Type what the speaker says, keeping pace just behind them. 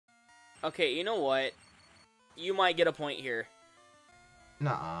Okay, you know what? You might get a point here.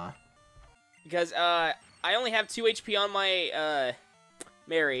 Nuh-uh. Because, I only have 2 HP on my,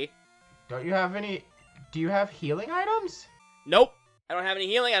 Mary. Don't you have any... Do you have healing items? Nope. I don't have any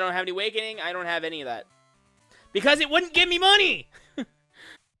healing, I don't have any awakening, I don't have any of that. Because it wouldn't give me money! And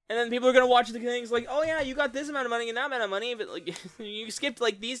then people are gonna watch the things like, oh yeah, you got this amount of money and that amount of money, but like, you skipped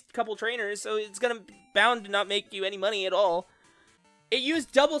like these couple trainers, so it's gonna bound to not make you any money at all. It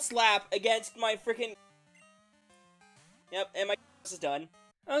used double slap against my freaking... Yep, and my is done.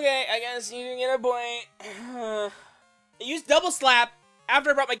 Okay, I guess you can get a point. It used double slap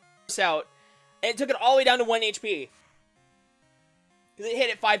after I brought my out, and it took it all the way down to 1 HP. Because it hit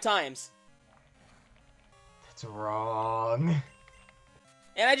it 5 times. That's wrong.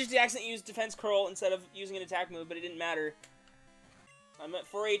 And I just accidentally used defense curl instead of using an attack move, but it didn't matter. I'm at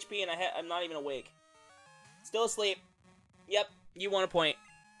 4 HP and I'm not even awake. Still asleep. Yep, you won a point.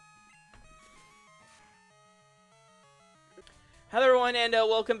 Hello everyone, and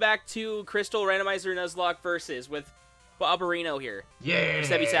welcome back to Crystal Randomizer Nuzlocke versus with Bobberino here. Yeah!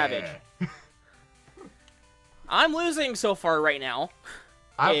 SEBbySavage. I'm losing so far right now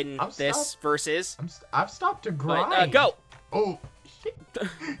in this versus. I've stopped to grind. But, go! Oh, shit.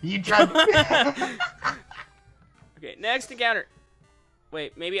 You tried to... Okay, next encounter.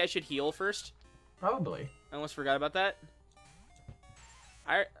 Wait, maybe I should heal first? Probably. I almost forgot about that.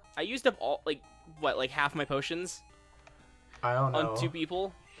 I used up all, like, what, like half my potions? I don't know. On 2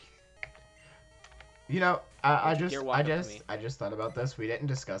 people? You know, I just thought about this. We didn't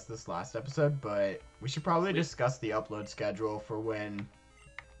discuss this last episode, but we should probably discuss the upload schedule for when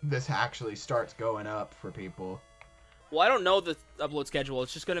this actually starts going up for people. Well, I don't know the upload schedule.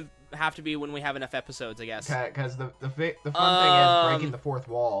 It's just gonna have to be when we have enough episodes, I guess. Because the fun thing is breaking the 4th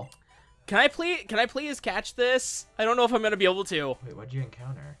wall. Can I please catch this? I don't know if I'm gonna be able to. Wait, what'd you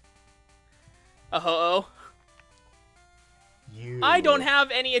encounter? Uh-oh. I don't have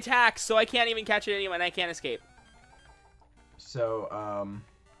any attacks, so I can't even catch it anyway, and I can't escape. So,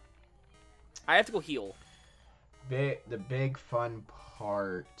 I have to go heal. The big fun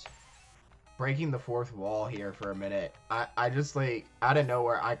part... Breaking the 4th wall here for a minute. I just, like, out of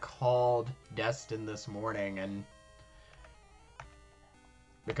nowhere, I called Destin this morning, and...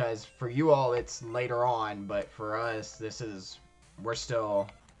 Because for you all, it's later on, but for us, this is...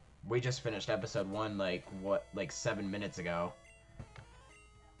 We just finished episode 1, like, 7 minutes ago.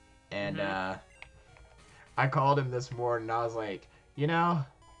 And, I called him this morning, and I was like, you know,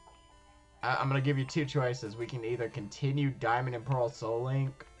 I'm gonna give you 2 choices. We can either continue Diamond and Pearl Soul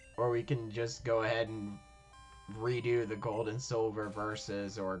Link, or we can just go ahead and redo the Gold and Silver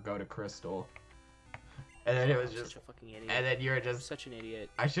versus, or go to Crystal. And then it was just... Such a fucking idiot. And then you were just... Such an idiot.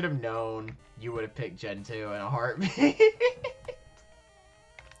 I should have known you would have picked Gen 2 in a heartbeat.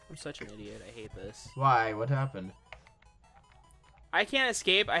 I'm such an idiot. I hate this. Why? What happened? I can't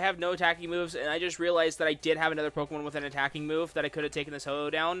escape. I have no attacking moves, and I just realized that I did have another Pokemon with an attacking move that I could have taken this Ho-Oh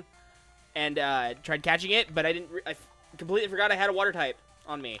down and tried catching it, but I didn't. I completely forgot I had a Water type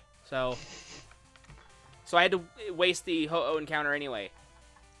on me, so I had to waste the Ho-Oh encounter anyway.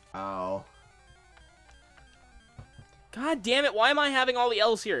 Oh. God damn it! Why am I having all the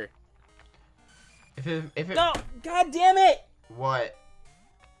L's here? If it... No! God damn it! What?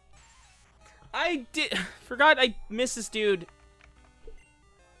 I forgot I missed this dude.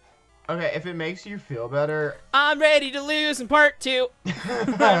 Okay, if it makes you feel better... I'm ready to lose in part 2.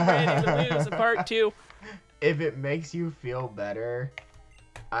 I'm ready to lose in part 2. If it makes you feel better,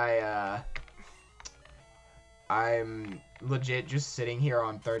 I'm legit just sitting here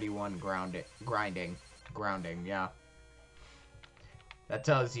on 31 grounding, yeah. That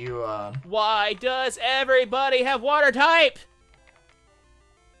tells you, Why does everybody have Water type?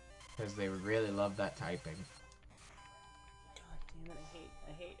 Because they really love that typing. God damn it,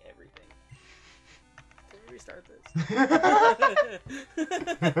 I hate everything. Can we restart this?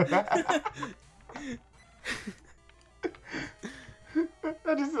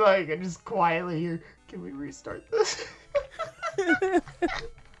 I just quietly hear, can we restart this? God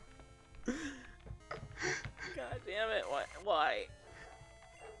damn it, why?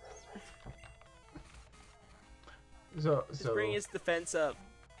 So Just bring his defense up.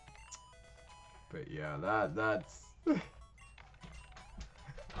 But yeah, that's...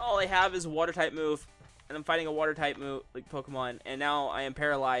 All I have is a Water type move, and I'm fighting a Water type move, like Pokemon, and now I am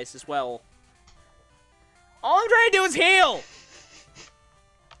paralyzed as well. All I'm trying to do is heal!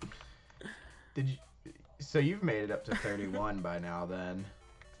 So you've made it up to 31 by now, then.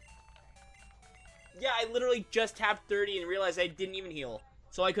 Yeah, I literally just tapped 30 and realized I didn't even heal.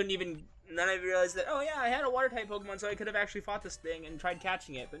 So I couldn't even... And then I realized that, oh yeah, I had a Water type Pokemon, so I could have actually fought this thing and tried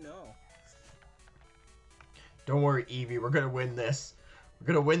catching it, but no. Don't worry, Eevee. We're gonna win this. We're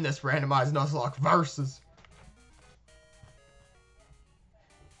gonna win this randomized Nuzlocke versus.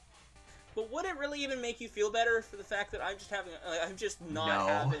 But would it really even make you feel better for the fact that I'm just having, I'm just not No.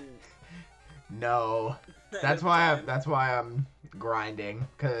 having? No. That's why I'm grinding.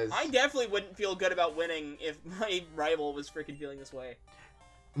 Cause I definitely wouldn't feel good about winning if my rival was freaking feeling this way.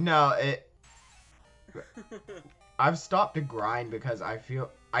 No, I've stopped to grind because I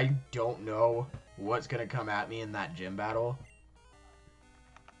don't know what's gonna come at me in that gym battle.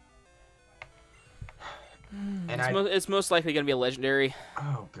 And it's most likely gonna be a legendary.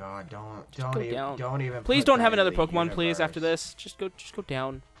 Oh god, don't even. Please put don't that have in another the Pokemon, universe. please. After this, just go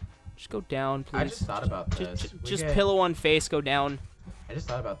down. Just go down, please. I just thought about this. Just pillow on face, go down. I just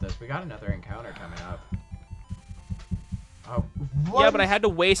thought about this. We got another encounter coming up. Oh, yeah, but I had to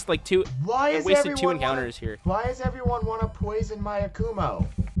waste like two. I wasted two encounters here. Why does everyone want to poison my Akumo?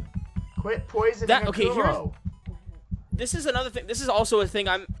 Quit poisoning Akumo. This is another thing. This is also a thing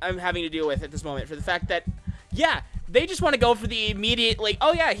I'm having to deal with at this moment, for the fact that, yeah, they just want to go for the immediate, like,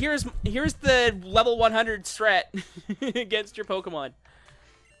 oh yeah, here's the level 100 strat against your Pokemon.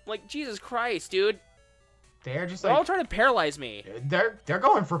 Like, Jesus Christ, dude. They're just all trying to paralyze me. They're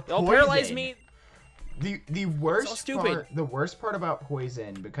going for poison. They'll paralyze me. The worst part about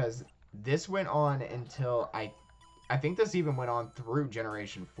poison, because this went on until I think this even went on through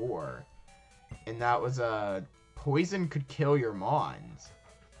Generation 4, and that was poison could kill your Mons.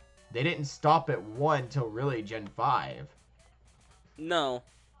 They didn't stop at 1 till really Gen 5. No.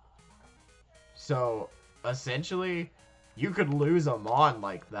 So essentially, you could lose a Mon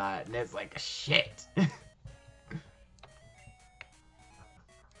like that, and it's like shit.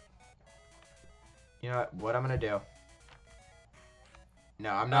 You know what I'm gonna do?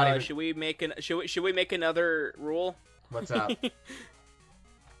 No, I'm not even. Should we make another rule? What's up?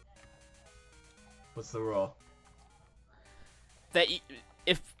 What's the rule? That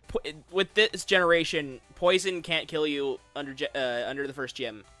if with this generation, poison can't kill you under the first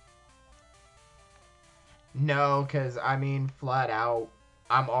gym. No, because I mean, flat out,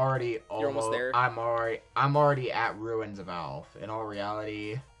 I'm already You're almost there. I'm already at Ruins of Alph. In all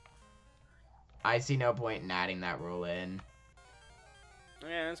reality, I see no point in adding that rule in.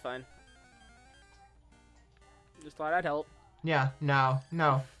 Yeah, that's fine. Just thought I'd help. Yeah, no.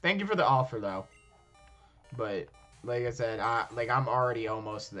 Thank you for the offer, though. But like I said, I'm already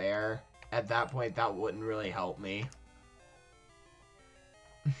almost there. At that point, that wouldn't really help me.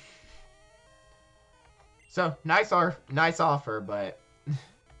 So nice offer, but.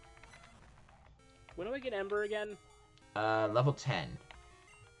 When do I get Ember again? Level 10.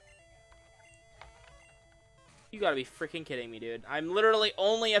 You gotta be freaking kidding me, dude. I'm literally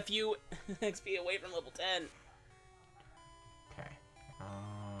only a few XP away from level 10. Okay.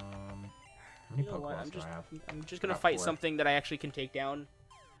 How many Pokeballs do I have? I'm just gonna fight 4. Something that I actually can take down.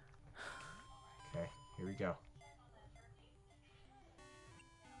 Okay, here we go.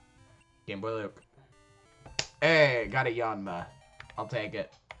 Game Boy Luke. Hey, got a Yanma. I'll take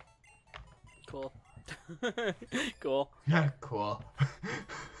it. Cool. Cool. Cool.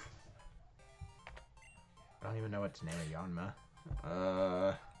 I don't even know what to name a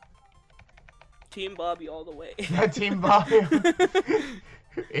Yanma. Team Bobby all the way. Team Bobby.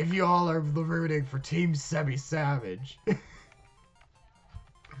 If you all are rooting for Team SEBbySavage. Just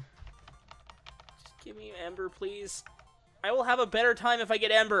give me Ember, please. I will have a better time if I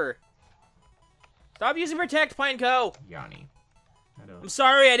get Ember. Stop using Protect, Pineco. Yanni. I'm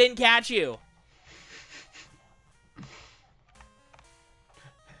sorry I didn't catch you.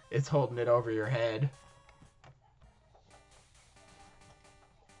 It's holding it over your head.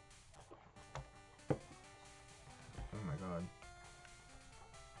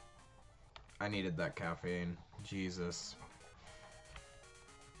 I needed that caffeine. Jesus.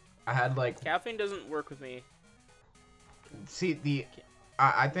 I had like... Caffeine doesn't work with me. See,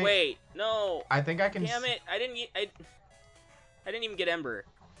 I think... Wait, no. I think I can... Damn it. I didn't even get Ember.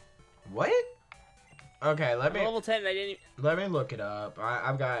 What? Okay, I'm level 10 and I didn't... Let me look it up.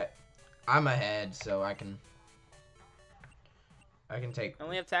 I'm ahead, so I can take... I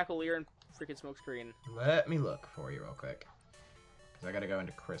only have Tackle Leer and freaking Smokescreen. Let me look for you real quick. I gotta go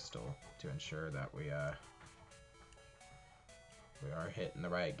into Crystal to ensure that we are hitting the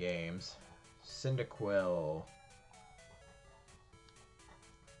right games. Cyndaquil.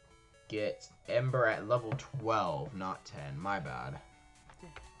 Get Ember at level 12, not 10. My bad.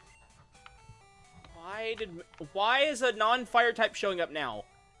 Why is a non-fire type showing up now?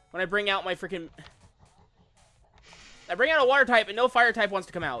 When I bring out my freaking... I bring out a water type and no fire type wants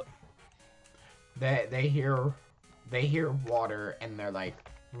to come out. They hear water and they're like,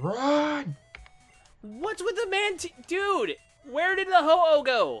 run! What's with the man? Dude, where did the Ho-Oh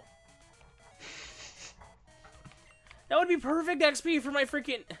go? That would be perfect XP for my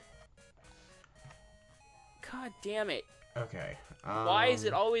freaking... God damn it. Okay. Why is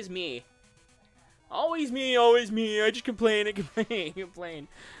it always me? Always me, always me. I just complain and complain and complain.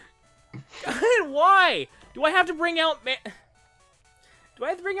 God, why? Do I have to bring out... Do I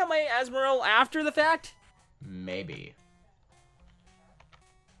have to bring out my Asmodel after the fact? Maybe.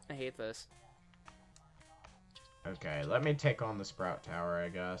 I hate this. Okay, let me take on the Sprout Tower, I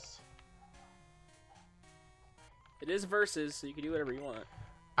guess. It is versus, so you can do whatever you want.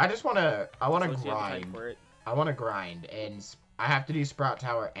 I just wanna... I wanna So you have to type grind. for it. I wanna grind, and I have to do Sprout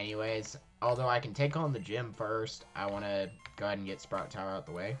Tower anyways. Although I can take on the gym first, I wanna go ahead and get Sprout Tower out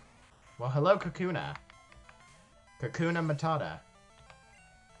the way. Well, hello, Kakuna. Kakuna Matata.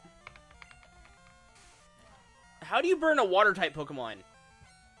 How do you burn a water-type Pokemon?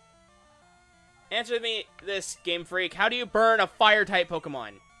 Answer me this, Game Freak. How do you burn a fire-type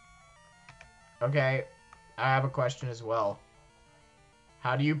Pokemon? Okay, I have a question as well.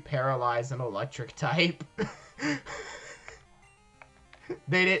 How do you paralyze an electric type?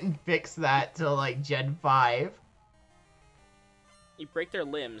 They didn't fix that till, like, Gen 5. You break their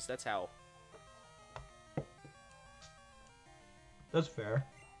limbs, that's how. That's fair.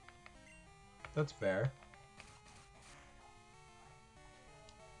 That's fair.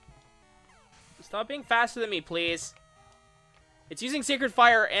 Stop being faster than me, please. It's using Sacred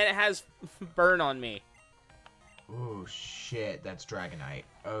Fire, and it has burn on me. Ooh, shit, that's Dragonite.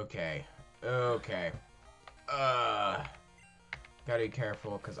 Okay. Okay. Gotta be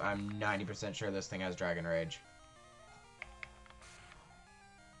careful, because I'm 90% sure this thing has Dragon Rage.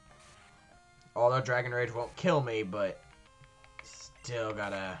 Although Dragon Rage won't kill me, but still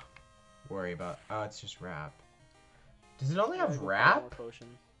gotta worry about... Oh, it's just Wrap. Does it only have Wrap?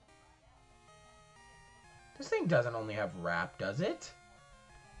 This thing doesn't only have Wrap, does it?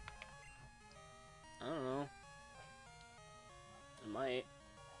 I don't know. It might.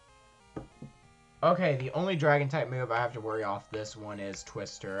 Okay, the only Dragon-type move I have to worry off this one is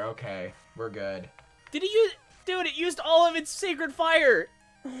Twister. Okay, we're good. Did it use... Dude, it used all of its Sacred Fire!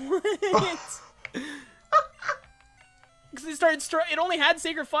 What? Because it started... It only had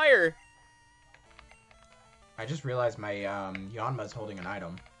Sacred Fire! I just realized my Yanma's holding an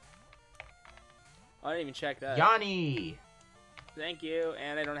item. I didn't even check that. Yanni! Thank you,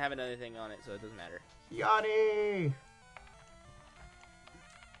 and I don't have another thing on it, so it doesn't matter. Yanni!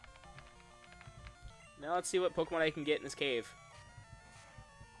 Now let's see what Pokemon I can get in this cave.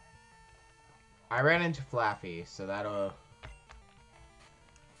 I ran into Flaffy, so that'll...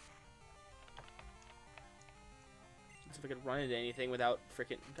 Let's see if I could run into anything without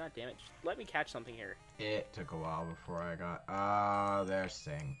freaking... God damn it. Just let me catch something here. It took a while before I got... Ah, there's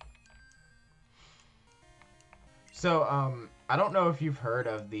Sing. So, I don't know if you've heard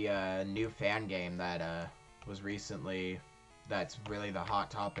of the new fan game that was recently... That's really the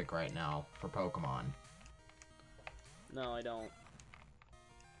hot topic right now for Pokemon. No, I don't.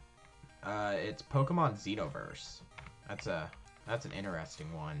 It's Pokemon Xenoverse. That's an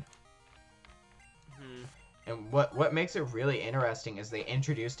interesting one. Hmm. And what makes it really interesting is they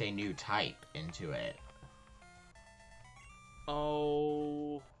introduced a new type into it.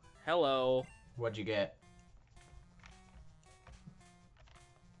 Oh, hello. What'd you get?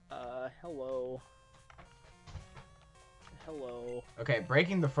 Hello. Hello. Okay,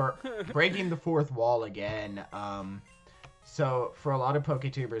 breaking the fourth wall again. So for a lot of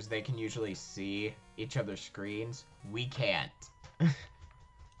PokeTubers, they can usually see each other's screens. We can't.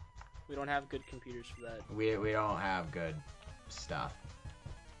 We don't have good computers for that. We don't have good stuff.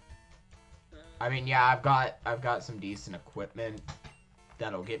 I mean, yeah, I've got some decent equipment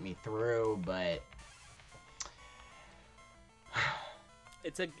that'll get me through, but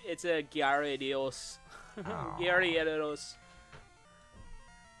it's a Gyarados. Oh. Gyarados.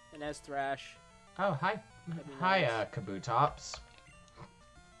 And that's Thrash. Oh, hi. That'd be Hi, nice. Kabutops.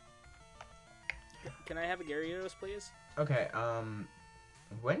 Can I have a Gyarados, please? Okay,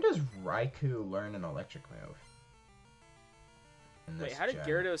 when does Raikou learn an electric move? In Wait, this how did gen?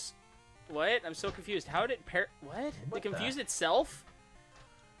 Gyarados... What? I'm so confused. How did it What? What It confused the- itself?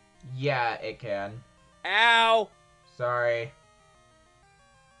 Yeah, it can. Ow! Sorry.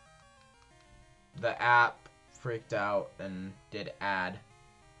 The app freaked out and did add.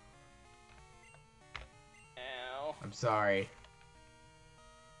 Ow. I'm sorry.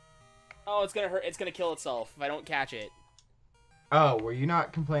 Oh, it's gonna hurt. It's gonna kill itself if I don't catch it. Oh, were you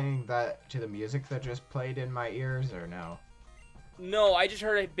not complaining that to the music that just played in my ears, or no? No, I just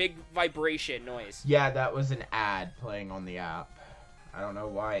heard a big vibration noise. Yeah, that was an ad playing on the app. I don't know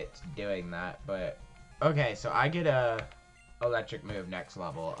why it's doing that, but Okay, so I get a electric move next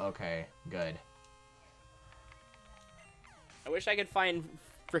level. Okay, good. I wish I could find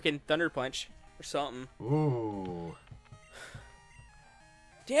freaking Thunder Punch or something. Ooh.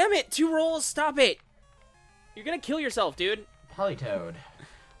 Damn it! 2 rolls. Stop it. You're gonna kill yourself, dude. Polytoad.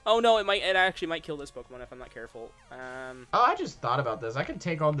 Oh no, it actually might kill this Pokemon if I'm not careful. Oh, I just thought about this. I can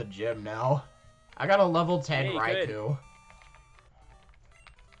take on the gym now. I got a level 10 Yeah, you Raikou. could.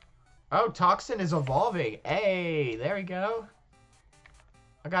 Oh, Toxin is evolving. Hey, there we go.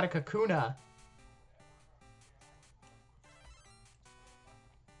 I got a Kakuna.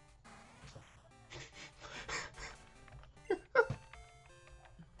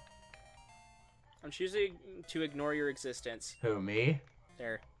 I'm choosing to ignore your existence. Who, me?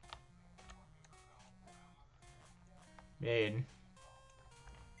 There. Mean.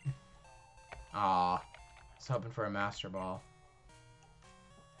 Aw. I was hoping for a Master Ball.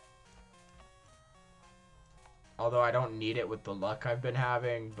 Although I don't need it with the luck I've been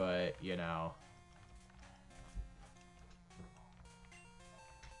having, but, you know.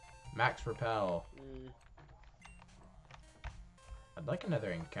 Max Repel. I'd like another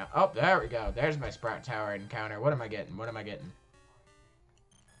encounter. Oh, there we go. There's my Sprout Tower encounter. What am I getting? What am I getting?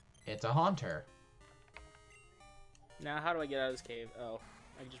 It's a Haunter. Now, how do I get out of this cave? Oh,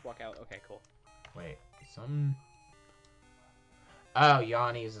 I can just walk out. Okay, cool. Wait, Oh,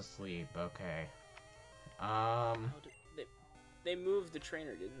 Yanni's asleep. Okay. Oh, they moved the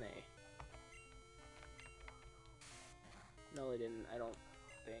trainer, didn't they? No, they didn't. I don't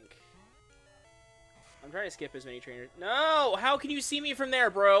think. I'm trying to skip as many trainers. No! How can you see me from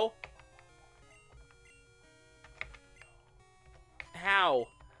there, bro? How?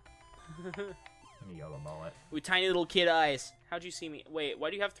 Yellow bullet. With tiny little kid eyes. How'd you see me? Wait,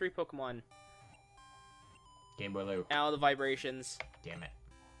 why do you have 3 Pokemon? Game Boy Luke. Ow, the vibrations. Damn it.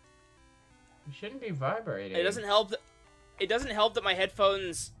 You shouldn't be vibrating. It doesn't help that. It doesn't help that my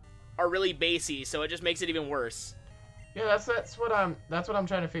headphones are really bassy, so it just makes it even worse. Yeah, that's what I'm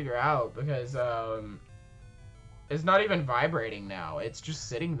trying to figure out, because it's not even vibrating now. It's just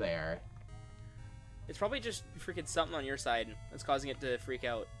sitting there. It's probably just freaking something on your side that's causing it to freak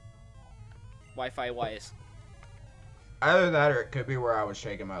out. Wi-Fi wise. Either that, or it could be where I was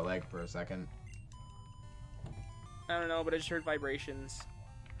shaking my leg for a second. I don't know, but I just heard vibrations.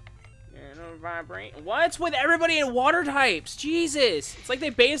 What's with everybody in water types? Jesus! It's like they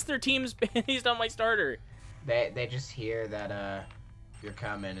base their teams based on my starter. They just hear that you're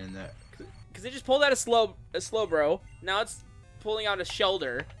coming, and that. Because they just pulled out a slow bro. Now it's pulling out a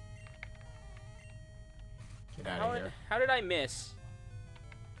Shelter. Get out of here. How did I miss?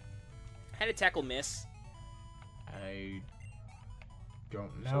 How did Tackle miss? I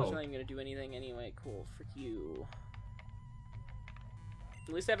don't So know. it's not even gonna do anything anyway. Cool. Frick you.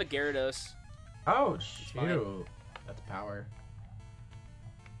 At least I have a Gyarados. Oh, fine. shoot. That's power.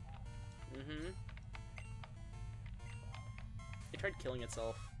 Mm-hmm. It tried killing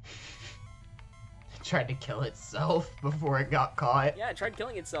itself. It tried to kill itself before it got caught. Yeah, it tried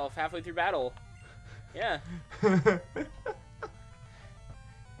killing itself halfway through battle. Yeah.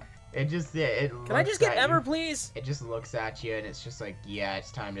 It just, it Can I just get Ember, please? It just looks at you and it's just like, yeah,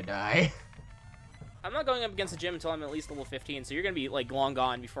 it's time to die. I'm not going up against the gym until I'm at least level 15, so you're gonna be like long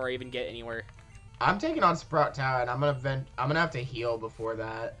gone before I even get anywhere. I'm taking on Sprout Tower, and I'm gonna have to heal before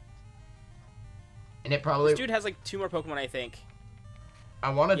that. And it probably. This dude has like 2 more Pokemon, I think.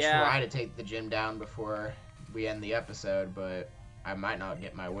 I want to try to take the gym down before we end the episode, but I might not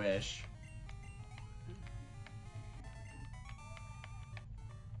get my wish.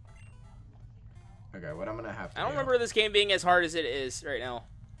 Okay, what I'm gonna have to I don't do. remember this game being as hard as it is right now.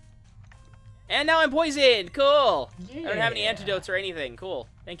 And now I'm poisoned! Cool! Yeah. I don't have any antidotes or anything. Cool.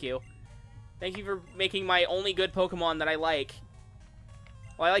 Thank you. Thank you for making my only good Pokemon that I like.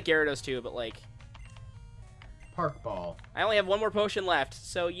 Well, I like Gyarados too, but like... Park Ball. I only have 1 more potion left,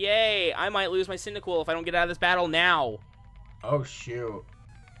 so yay! I might lose my Cyndaquil if I don't get out of this battle now. Oh shoot.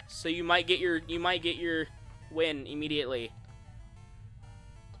 So you might get your win immediately.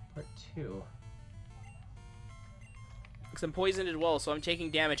 Part 2. Because I'm poisoned as well, so I'm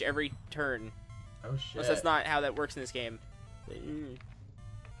taking damage every turn. Oh shit. Unless that's not how that works in this game.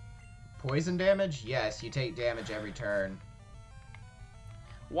 Poison damage? Yes, you take damage every turn.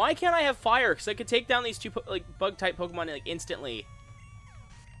 Why can't I have fire? Because I could take down these 2 bug-type Pokemon like instantly.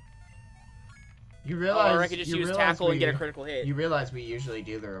 You realize, or I could just use Tackle and get a critical hit. You realize we usually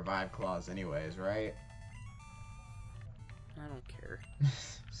do the Revive Claws anyways, right? I don't care.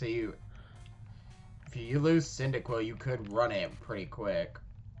 So if you lose Cyndaquil, you could run it pretty quick.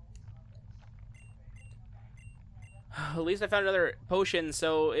 At least I found another potion,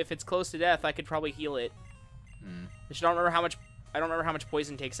 so if it's close to death, I could probably heal it. Hmm. I just don't remember how much. I don't remember how much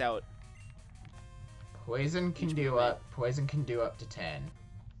poison takes out. Poison can do up to 10.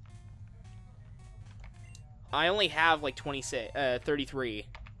 I only have like 33.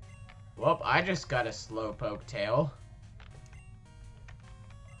 Well, I just got a slowpoke tail.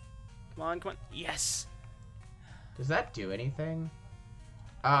 Come on, come on. Yes. Does that do anything?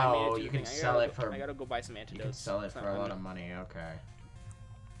 I made it Oh, to you the can thing. sell it for. I gotta go buy some You antidotes. can sell it It's for not- a lot of money. Okay.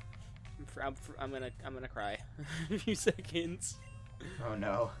 I'm gonna cry. In a few seconds. Oh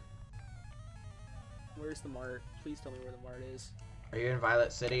no. Where's the mart? Please tell me where the mart is. Are you in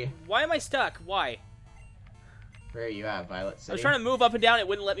Violet City? Why am I stuck? Why? Where are you at, Violet City? I was trying to move up and down. It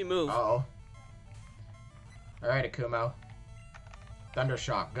wouldn't let me move. Uh-oh. Alright, Akumo.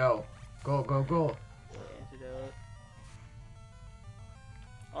 Thundershock, go. Go, go, go. Antidote.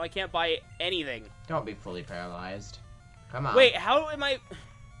 Oh, I can't buy anything. Don't be fully paralyzed. Come on. Wait, how am I...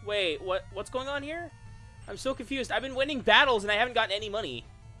 Wait, what's going on here? I'm so confused. I've been winning battles and I haven't gotten any money.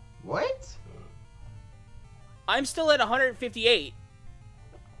 What? I'm still at 158.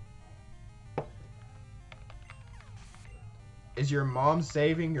 Is your mom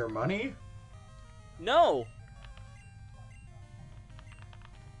saving your money? No.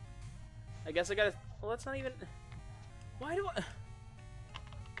 I guess I gotta... Well, that's not even... Why do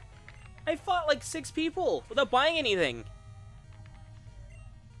I fought like 6 people without buying anything.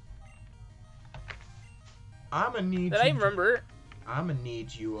 I'ma need That I remember. I'ma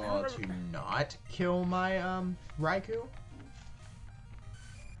need you all to not kill my Raikou.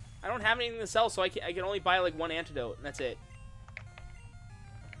 I don't have anything to sell, so I can only buy like 1 antidote, and that's it.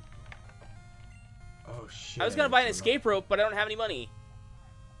 Oh shit. I was gonna buy an escape rope, but I don't have any money.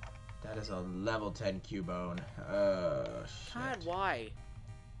 That is a level 10 Cubone. Shit. God, why?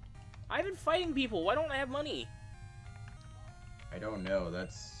 I've been fighting people. Why don't I have money? I don't know.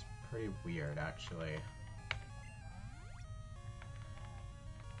 That's pretty weird, actually.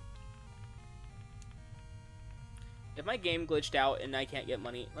 If my game glitched out and I can't get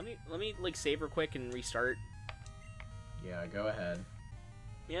money, let me like save real quick and restart. Yeah, go ahead.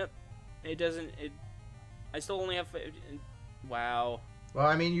 Yep. It doesn't. I still only have. Wow. Well,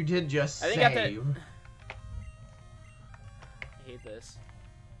 I mean, you did just I think save. I have to. I hate this.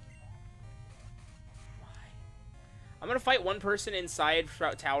 Why? I'm gonna fight one person inside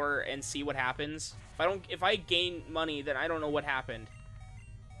Sprout Tower and see what happens. If I gain money, then I don't know what happened.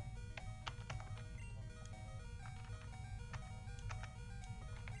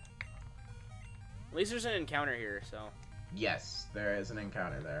 At least there's an encounter here, so. Yes, there is an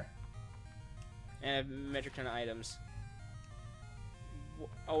encounter there. And I have metric ton of items.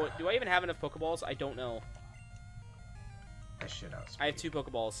 Oh, do I even have enough Pokeballs? I don't know. I should outspeed. I have 2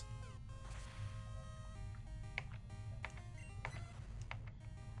 Pokeballs.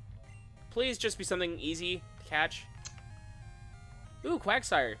 Please just be something easy to catch. Ooh,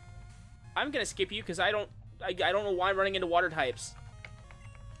 Quagsire. I'm gonna skip you because I don't know why I'm running into water types.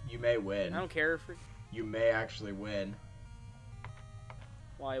 You may win. I don't care for You may actually win.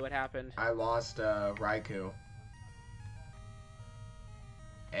 why. What happened? I lost Raikou.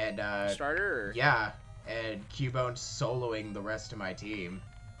 And Starter? Or... yeah, and Cubone soloing the rest of my team.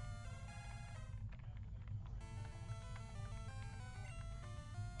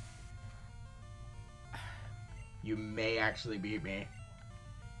 You may actually beat me.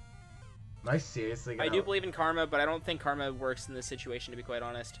 Am I seriously gonna... I do believe in karma, but I don't think karma works in this situation, to be quite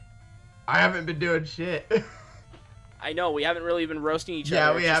honest. I haven't been doing shit. I know, we haven't really been roasting each other.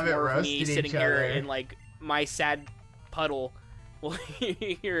 Yeah, we It's just haven't more of roasted me each sitting here other. in, like, my sad puddle. Well,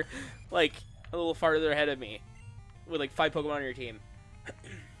 you're, like, a little farther ahead of me. With, like, 5 Pokemon on your team.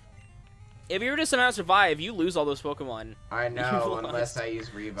 If you were to somehow survive, you lose all those Pokemon. I know, unless I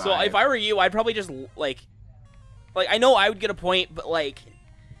use Revive. So if I were you, I'd probably just, like, I know I would get a point, but, like,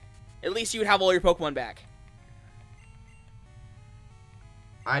 at least you would have all your Pokemon back.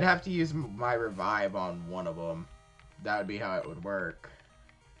 I'd have to use my Revive on one of them. That would be how it would work.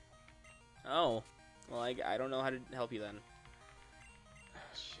 Oh. Well, I don't know how to help you then.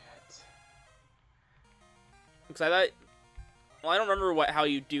 Shit. Because I thought... Well, I don't remember how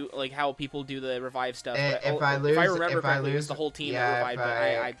you do, like, how people do the revive stuff. But If I lose, it was the whole team that revived, but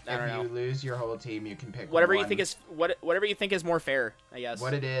I don't know. If you lose your whole team, you can pick Whatever one. you think is whatever you think is more fair, I guess.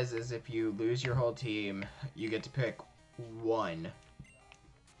 What it is if you lose your whole team, you get to pick one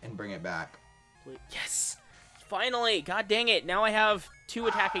and bring it back. Yes! Finally! God dang it! Now I have 2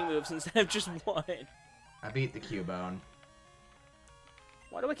 attacking moves instead of just 1. I beat the Cubone.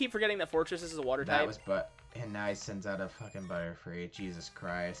 Why do I keep forgetting that Fortress is a water type? That was and now he sends out a fucking Butterfree. Jesus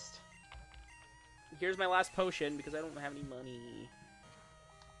Christ. here's my last potion because I don't have any money.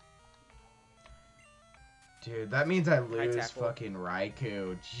 Dude, that means I lose tackle. fucking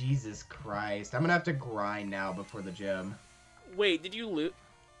Raikou. Jesus Christ. I'm gonna have to grind now before the gym. Wait, did you lose?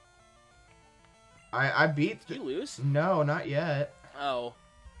 I beat... Did you lose? No, not yet. Oh.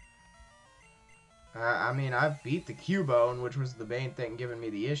 I mean, I beat the Cubone, which was the main thing giving me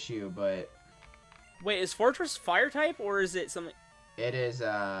the issue, but... Wait, is Fortress fire type, or is it something... It is,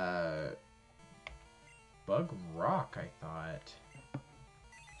 Bug Rock, I thought.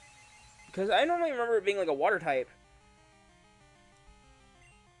 Because I normally remember it being like a water type.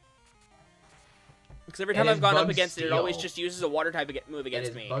 Because every time I've gone up against it, it always just uses a water type move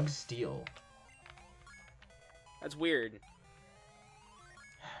against me. It is Bug Steel. That's weird.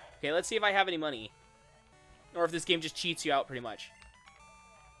 Okay, let's see if I have any money. Or if this game just cheats you out, pretty much.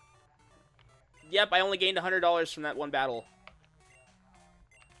 Yep, I only gained $100 from that one battle.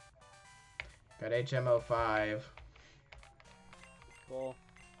 Got HMO 5. Cool.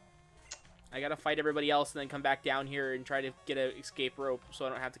 I gotta fight everybody else and then come back down here and try to get an escape rope so I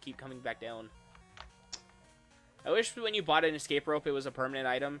don't have to keep coming back down. I wish when you bought an escape rope it was a permanent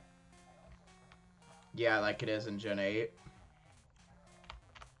item. Yeah, like it is in Gen 8.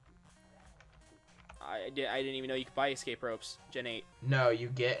 I didn't even know you could buy escape ropes, Gen 8. No, you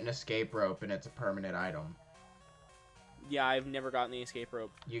get an escape rope and it's a permanent item. Yeah, I've never gotten the escape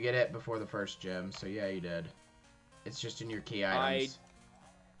rope. You get it before the first gym, so yeah, you did. It's just in your key items.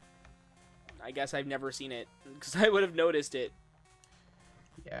 I guess I've never seen it, because I would have noticed it.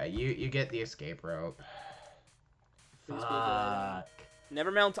 Yeah, you get the escape rope. Fuck.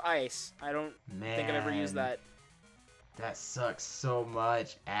 Never melt ice. I don't think I've ever used that. That sucks so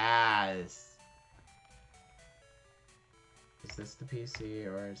much ass. Is this the PC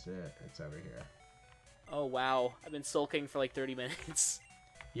or is it? It's over here. Oh wow, I've been sulking for like 30 minutes.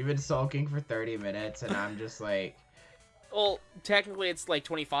 You've been sulking for 30 minutes and I'm just like... Well, technically it's like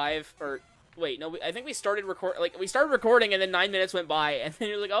 25 or... Wait, no, I think we started recording and then 9 minutes went by and then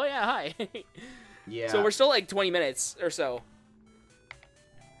you're like, oh yeah, hi. Yeah. So we're still like 20 minutes or so.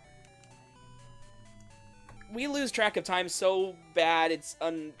 We lose track of time so bad, it's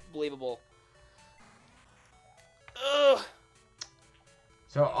unbelievable. Ugh.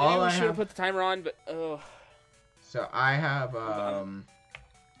 So all Maybe we I should have... have put the timer on, but ugh. So I have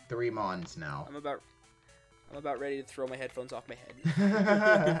 3 Mons now. I'm about ready to throw my headphones off my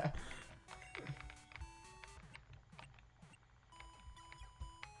head.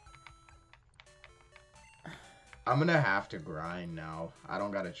 I'm gonna have to grind now. I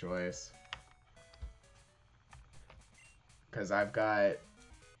don't got a choice. Because I've got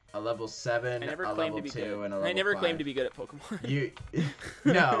a level 7, a level 2, and a level 5. I never claimed to be good at Pokemon. You...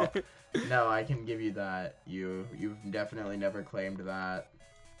 No. No, I can give you that. You've definitely never claimed that.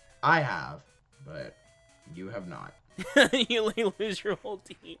 I have, but you have not. You lose your whole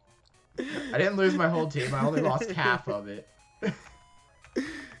team. I didn't lose my whole team. I only lost half of it.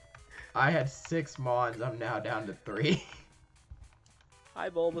 I had 6 Mons. I'm now down to 3. Hi,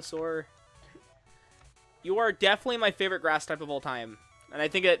 Bulbasaur. You are definitely my favorite grass type of all time. And I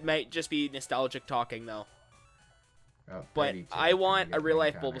think it might just be nostalgic talking, though. Oh, but I want a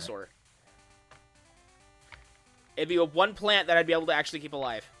real-life Bulbasaur. It'd be one plant that I'd be able to actually keep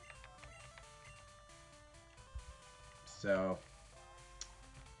alive. So...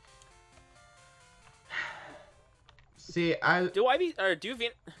 See, do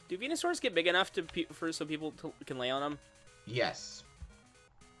Venusaurs get big enough so people can lay on them? Yes.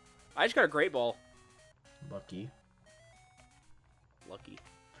 I just got a Great Ball. Lucky.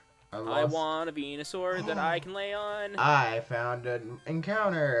 I want a Venusaur that I can lay on. I found an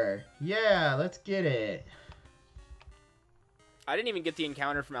encounter. Yeah, let's get it. I didn't even get the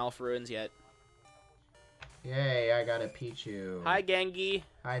encounter from Alpha Ruins yet. Yay, I got a Pichu. Hi, Gengi.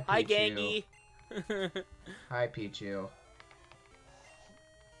 Hi, Pichu. Hi, Gengi. Hi, Pichu.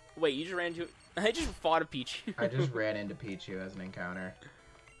 Wait, you just ran into... I just fought a Pichu. I just ran into Pichu as an encounter.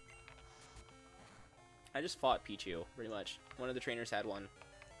 I just fought Pichu, pretty much. One of the trainers had one.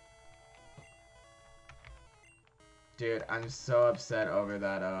 Dude, I'm so upset over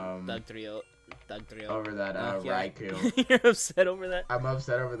that, Dugtrio. Over that, yeah. Raikou. You're upset over that? I'm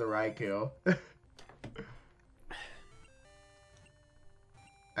upset over the Raikou.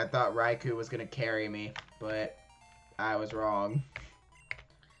 I thought Raikou was gonna carry me, but I was wrong.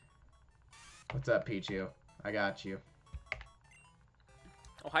 What's up, Pichu? I got you.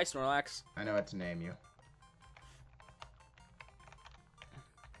 Oh, hi, Snorlax. I know what to name you.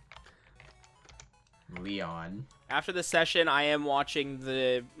 Leon. After this session, I am watching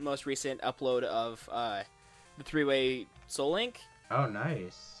the most recent upload of the 3-way Soul Link. Oh,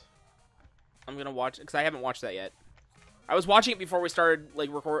 nice. I'm gonna watch because I haven't watched that yet. I was watching it before we started like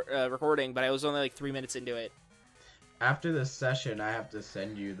recording, but I was only like 3 minutes into it. After this session, I have to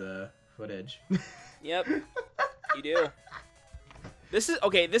send you the footage. Yep, you do. This is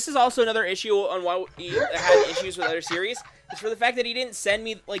okay. This is also another issue on why he had issues with other series. It's for the fact that he didn't send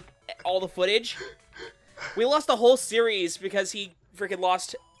me like all the footage. We lost a whole series because he freaking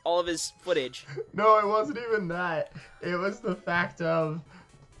lost all of his footage. No, it wasn't even that. It was the fact of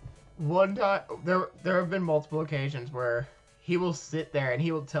one time there have been multiple occasions where he will sit there and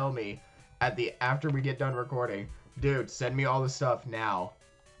he will tell me after we get done recording, dude, send me all the stuff now.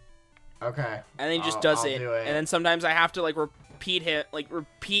 Okay. And then he just does I'll it. do it. And then sometimes I have to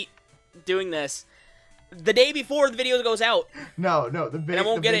repeat doing this the day before the video goes out. No, the big. And I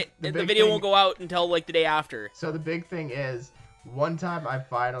won't get it. The video won't go out until like the day after. So the big thing is, one time I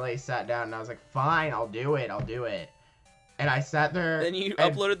finally sat down and I was like, fine, I'll do it. And I sat there. Then you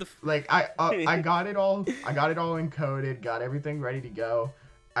uploaded the. I got it all. I got it all encoded. Got everything ready to go.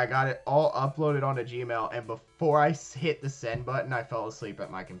 I got it all uploaded onto Gmail, and before I hit the send button, I fell asleep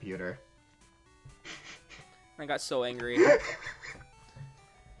at my computer. I got so angry.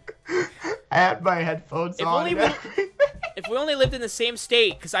 I had my headphones on. If we only lived in the same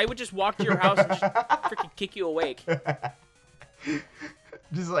state, because I would just walk to your house and just freaking kick you awake.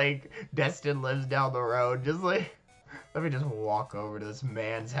 Just like Destin lives down the road. Just like, let me just walk over to this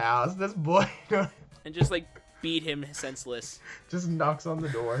man's house. This boy. And just like beat him senseless. Just knocks on the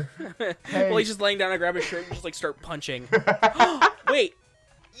door. Hey. Well, he's just laying down, I grab his shirt and just like start punching. Wait.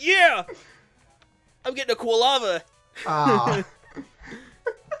 Yeah! I'm getting a cool lava. Ah.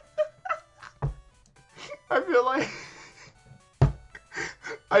 I feel like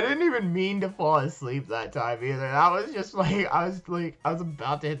I didn't even mean to fall asleep that time either. That was just like I was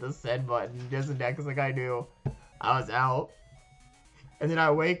about to hit the send button just the next thing I knew, I was out. And then I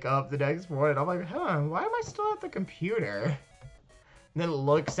wake up the next morning, I'm like, why am I still at the computer? And then it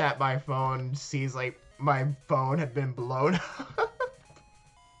looks at my phone, sees like my phone had been blown up.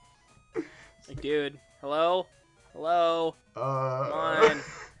 Like, dude, hello? Hello? Come on.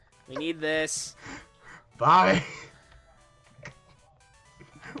 We need this. Bobby.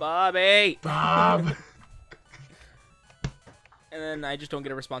 Bobby. Bob. And then I just don't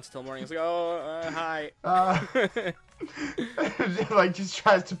get a response until morning. It's like, oh, hi. Like just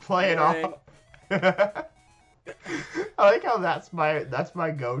tries to play it off. I like how that's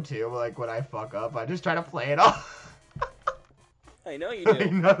my go-to. Like when I fuck up, I just try to play it off. I know you do.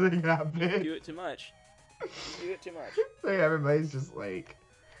 Like nothing happened. You do it too much. You do it too much. Like everybody's just like,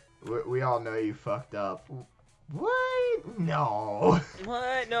 we all know you fucked up. What? No.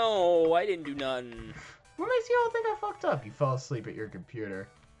 What? No, I didn't do nothing. What makes you all think I fucked up? You fell asleep at your computer.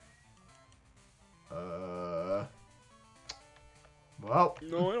 Well.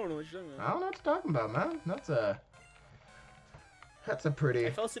 No, I don't know what you're talking about. I don't know what you're talking about, man. That's a pretty.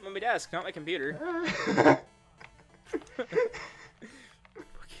 I fell asleep on my desk, not my computer.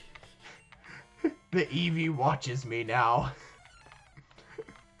 The Eevee watches me now.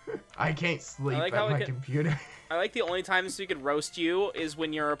 I can't sleep at my computer. I like the only times we could roast you is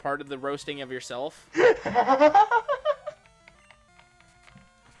when you're a part of the roasting of yourself.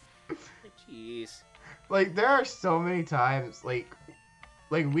 Jeez. Like, there are so many times, like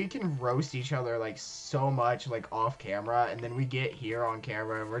we can roast each other, like, so much, like, off camera, and then we get here on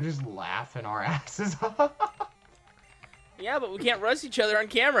camera, and we're just laughing our asses off. Yeah, but we can't roast each other on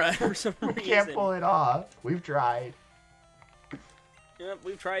camera for some reason. We can't pull it off. We've tried. Yep,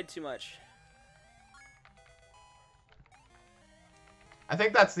 we've tried too much. I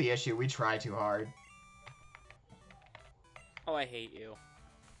think that's the issue. We try too hard. Oh, I hate you.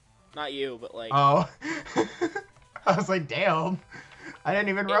 Not you, but like... Oh. I was like, damn. I didn't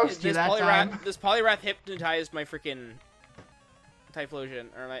even roast you that time. This Polyrath hypnotized my freaking Typhlosion.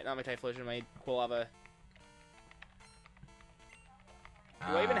 Or not my Typhlosion, my Quilava.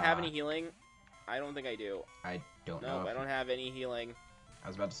 Do I even have any healing? I don't think I do. I don't know. No, I don't have any healing. I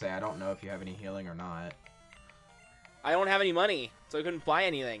was about to say, I don't know if you have any healing or not. I don't have any money, so I couldn't buy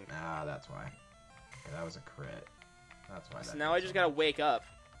anything. Ah, that's why. Okay, that was a crit. That's why. So now I just gotta wake up.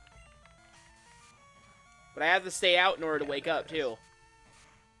 But I have to stay out in order to wake up, too.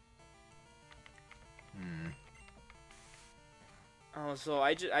 Oh, so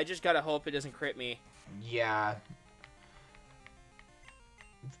I just gotta hope it doesn't crit me. Yeah.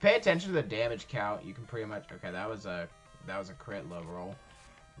 If you pay attention to the damage count, you can pretty much... Okay, that was a crit low roll.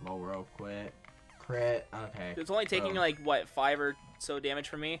 Low roll crit. Okay. It's only taking like what 5 or so damage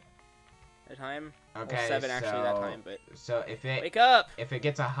from me at a time. Okay, well, 7 actually that time, but so if it wake up, if it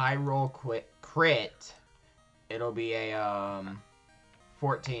gets a high roll crit, it'll be a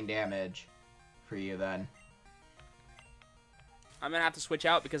 14 damage. for you then. I'm gonna have to switch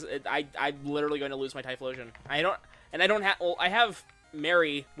out because I'm literally going to lose my Typhlosion. I don't have. Well, I have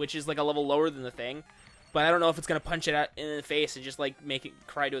Mary, which is like a level lower than the thing, but I don't know if it's gonna punch it out in the face and just like make it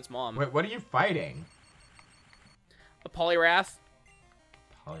cry to its mom. Wait, what are you fighting? A Poliwrath.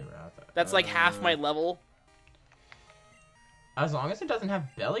 Poliwrath. That's like half my level. As long as it doesn't have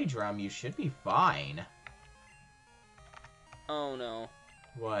Belly Drum, you should be fine. Oh no.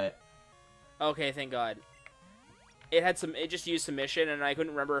 What? Okay, thank God. It just used Submission, and I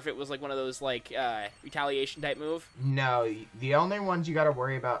couldn't remember if it was like one of those like retaliation type move. No, the only ones you gotta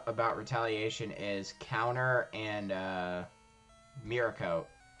worry about retaliation is Counter and Mirror Coat.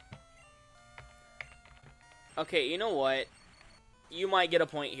 Okay, you know what? You might get a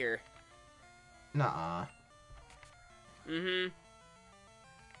point here. Nuh-uh. Mm-hmm.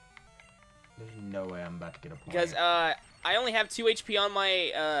 There's no way I'm about to get a point. Because I only have 2 HP on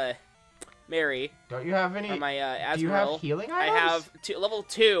my Mary. Don't you have any? Or my Asmodel. Do you have healing items? I have level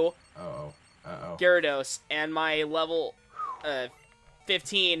 2. Uh-oh. Gyarados, and my level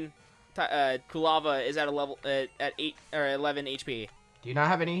 15 Kulava is at a level at 8 or 11 HP. Do you not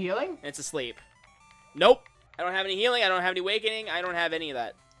have any healing? It's asleep. Nope. I don't have any healing. I don't have any awakening. I don't have any of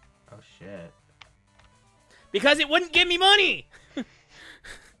that. Oh shit. Because it wouldn't give me money.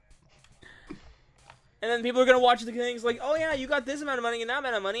 And then people are gonna watch the things like, oh yeah, you got this amount of money and that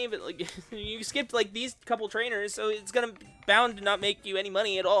amount of money, but like you skipped like these couple trainers, so it's gonna bound to not make you any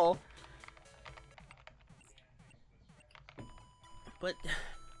money at all. But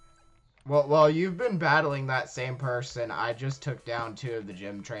well, you've been battling that same person. I just took down 2 of the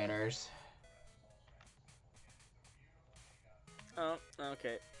gym trainers. oh,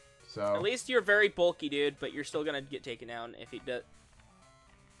 okay. So At least you're very bulky, dude, but you're still gonna get taken down if he does.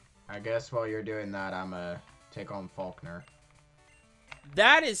 I guess while you're doing that, I'm gonna take on Faulkner.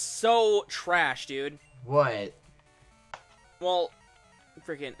 That is so trash, dude. What? Well,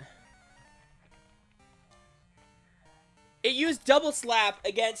 freaking. It used Double Slap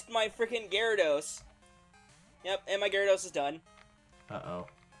against my freaking Gyarados. Yep, and my Gyarados is done. Uh-oh.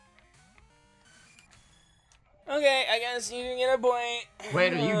 Okay, I guess you can get a point.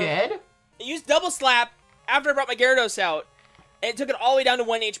 Wait, are you dead? It used Double Slap after I brought my Gyarados out, and it took it all the way down to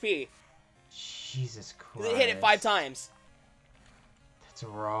 1 HP. Jesus Christ. It hit it 5 times. That's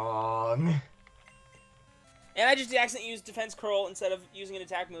wrong. And I just accidentally used Defense Curl instead of using an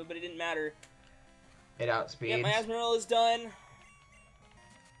attack move, but it didn't matter. It outspeeds. Yep, my Asmodel is done.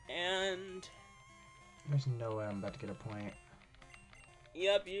 And There's no way I'm about to get a point.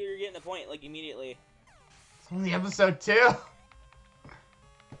 yep, you're getting a point, like, immediately. It's only episode 2.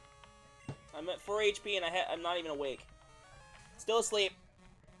 I'm at 4 HP and I'm not even awake. Still asleep.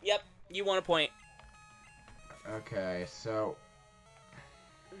 Yep, you won a point. Okay, so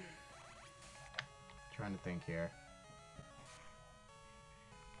trying to think here.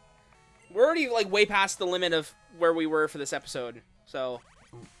 We're already like way past the limit of where we were for this episode. So,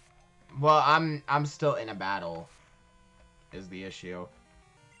 Well, I'm still in a battle is the issue.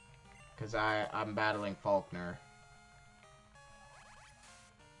 Cuz I'm battling Faulkner.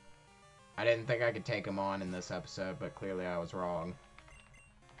 I didn't think I could take him on in this episode, but clearly I was wrong.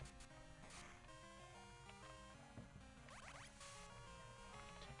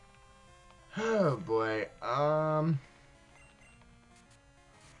 Oh boy.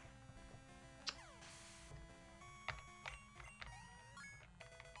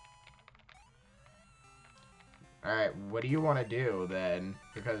 Alright, what do you want to do then?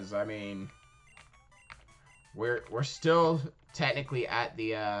 Because I mean we're still technically at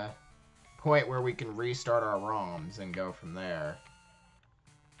the point where we can restart our ROMs and go from there.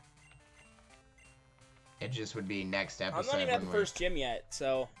 It just would be next episode. I'm not even at the first gym yet,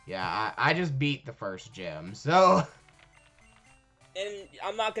 so. Yeah, I just beat the first gym, so. And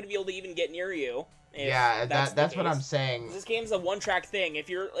I'm not gonna be able to even get near you. Yeah, that's what I'm saying. This game's a one-track thing. If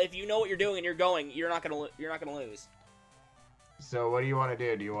you know what you're doing and you're going, you're not gonna lose. So what do you want to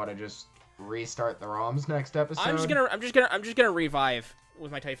do? Do you want to just restart the ROMs next episode? I'm just gonna revive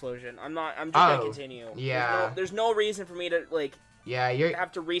with my Typhlosion. I'm just gonna continue. Yeah. There's no reason for me to like. Yeah, you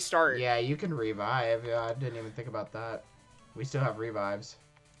have to restart. Yeah, you can revive. Yeah, I didn't even think about that. We still have revives.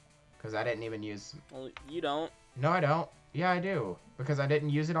 Because I didn't even use... Well, you don't. No, I don't. Yeah, I do. Because I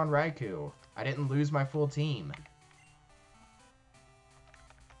didn't use it on Raikou. I didn't lose my full team.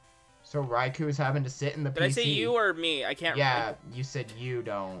 So Raikou is having to sit in the PC. Did I say you or me? I can't remember. Yeah, you said you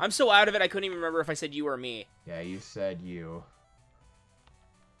don't. I'm so out of it, I couldn't even remember if I said you or me. Yeah, you said you.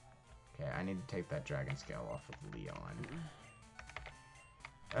 Okay, I need to take that Dragon Scale off of Leon.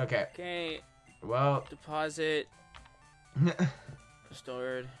 Okay. Okay. Well. Deposit.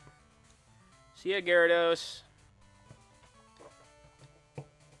 Stored. See ya, Gyarados.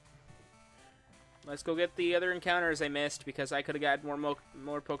 Let's go get the other encounters I missed because I could have got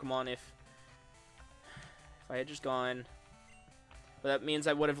more Pokemon if I had just gone. But that means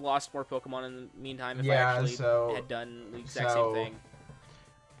I would have lost more Pokemon in the meantime if I actually had done the exact same thing.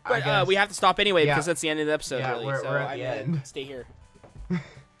 But we have to stop anyway because that's the end of the episode, really. We're at the end. Stay here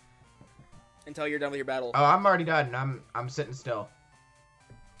until you're done with your battle. Oh, I'm already done. I'm sitting still.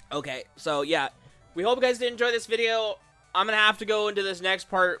 Okay, so yeah, we hope you guys did enjoy this video. I'm gonna have to go into this next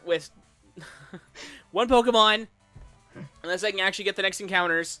part with one Pokemon, unless I can actually get the next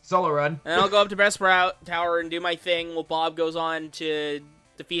encounters. Solo run. And I'll go up to Breath Sprout Tower and do my thing while Bob goes on to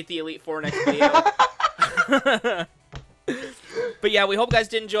defeat the Elite Four next video. But yeah, we hope you guys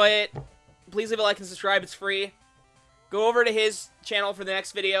did enjoy it. Please leave a like and subscribe. It's free. Go over to his channel for the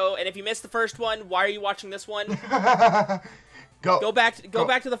next video. And if you missed the first one, why are you watching this one? Go back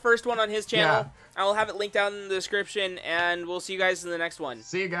to the first one on his channel. Yeah. I will have it linked down in the description, and we'll see you guys in the next one.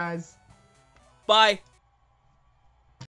 See you guys. Bye.